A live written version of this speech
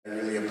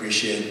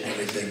appreciate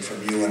everything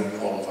from you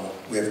and all of them.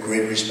 We have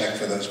great respect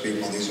for those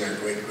people. These are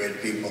great,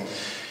 great people.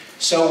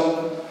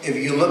 So, if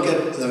you look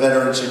at the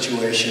veteran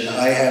situation,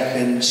 I have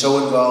been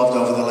so involved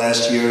over the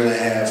last year and a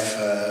half,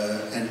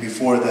 and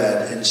before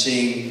that, in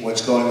seeing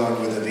what's going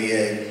on with the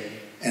VA,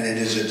 and it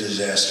is a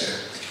disaster.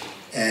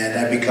 And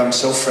I've become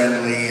so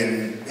friendly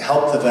and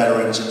help the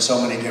veterans in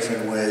so many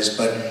different ways,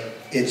 but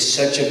it's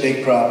such a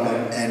big problem,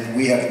 and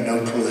we have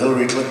no clue.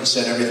 Hillary Clinton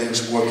said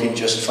everything's working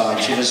just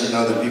fine. She doesn't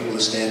know that people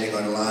are standing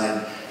on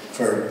line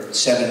for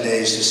 7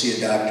 days to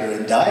see a doctor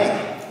and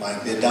dying,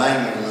 like they're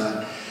dying in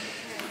line.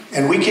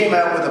 And we came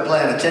out with a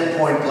plan, a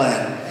 10-point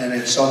plan, and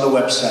it's on the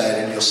website,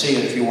 and you'll see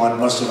it if you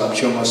want. I'm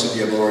sure most of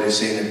you have already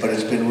seen it, but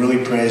it's been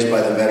really praised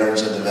by the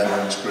veterans and the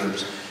veterans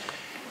groups.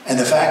 And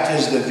the fact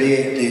is the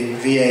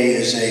VA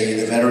is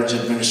the Veterans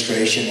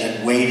Administration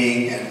and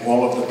waiting and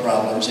all of the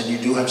problems, and you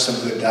do have some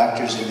good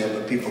doctors in there,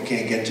 but people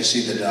can't get to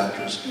see the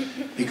doctors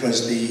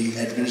because the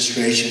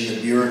administration,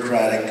 the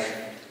bureaucratic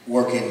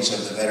workings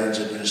of the Veterans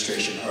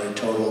Administration are a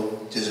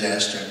total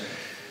disaster.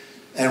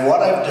 And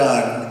what I've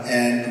done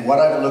and what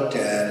I've looked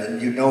at,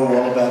 and you know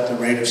all about the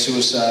rate of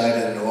suicide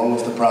and all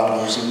of the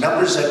problems, and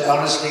numbers that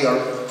honestly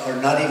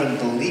are not even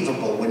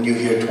believable when you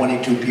hear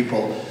 22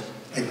 people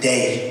a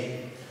day.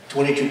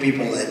 22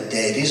 people a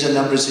day. These are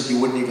numbers that you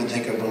wouldn't even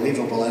think are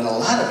believable, and a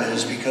lot of it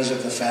is because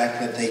of the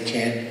fact that they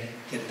can't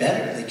get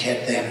better.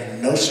 They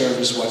have no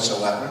service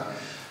whatsoever,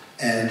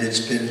 and it's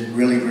been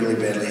really, really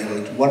badly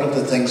handled. One of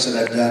the things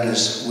that I've done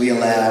is we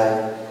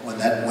allow, when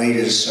that wait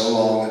is so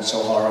long and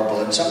so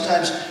horrible, and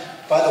sometimes,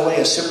 by the way,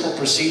 a simple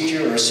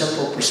procedure or a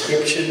simple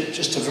prescription,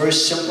 just a very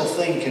simple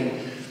thing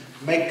can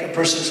make a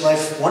person's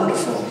life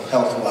wonderful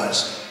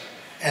health-wise,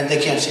 and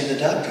they can't see the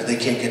doctor. They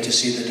can't get to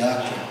see the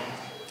doctor.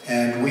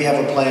 And we have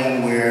a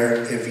plan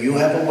where if you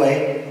have a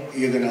wait,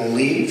 you're going to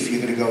leave, you're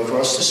going to go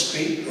across the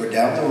street or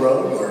down the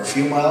road or a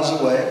few miles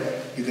away,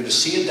 you're going to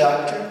see a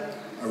doctor,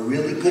 a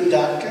really good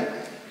doctor,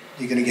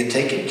 you're going to get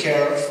taken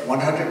care of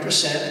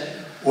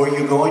 100%, or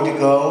you're going to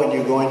go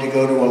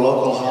to a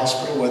local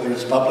hospital, whether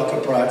it's public or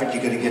private,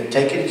 you're going to get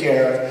taken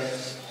care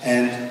of,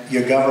 and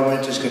your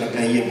government is going to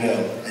pay your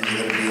bill, and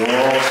you're going to be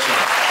all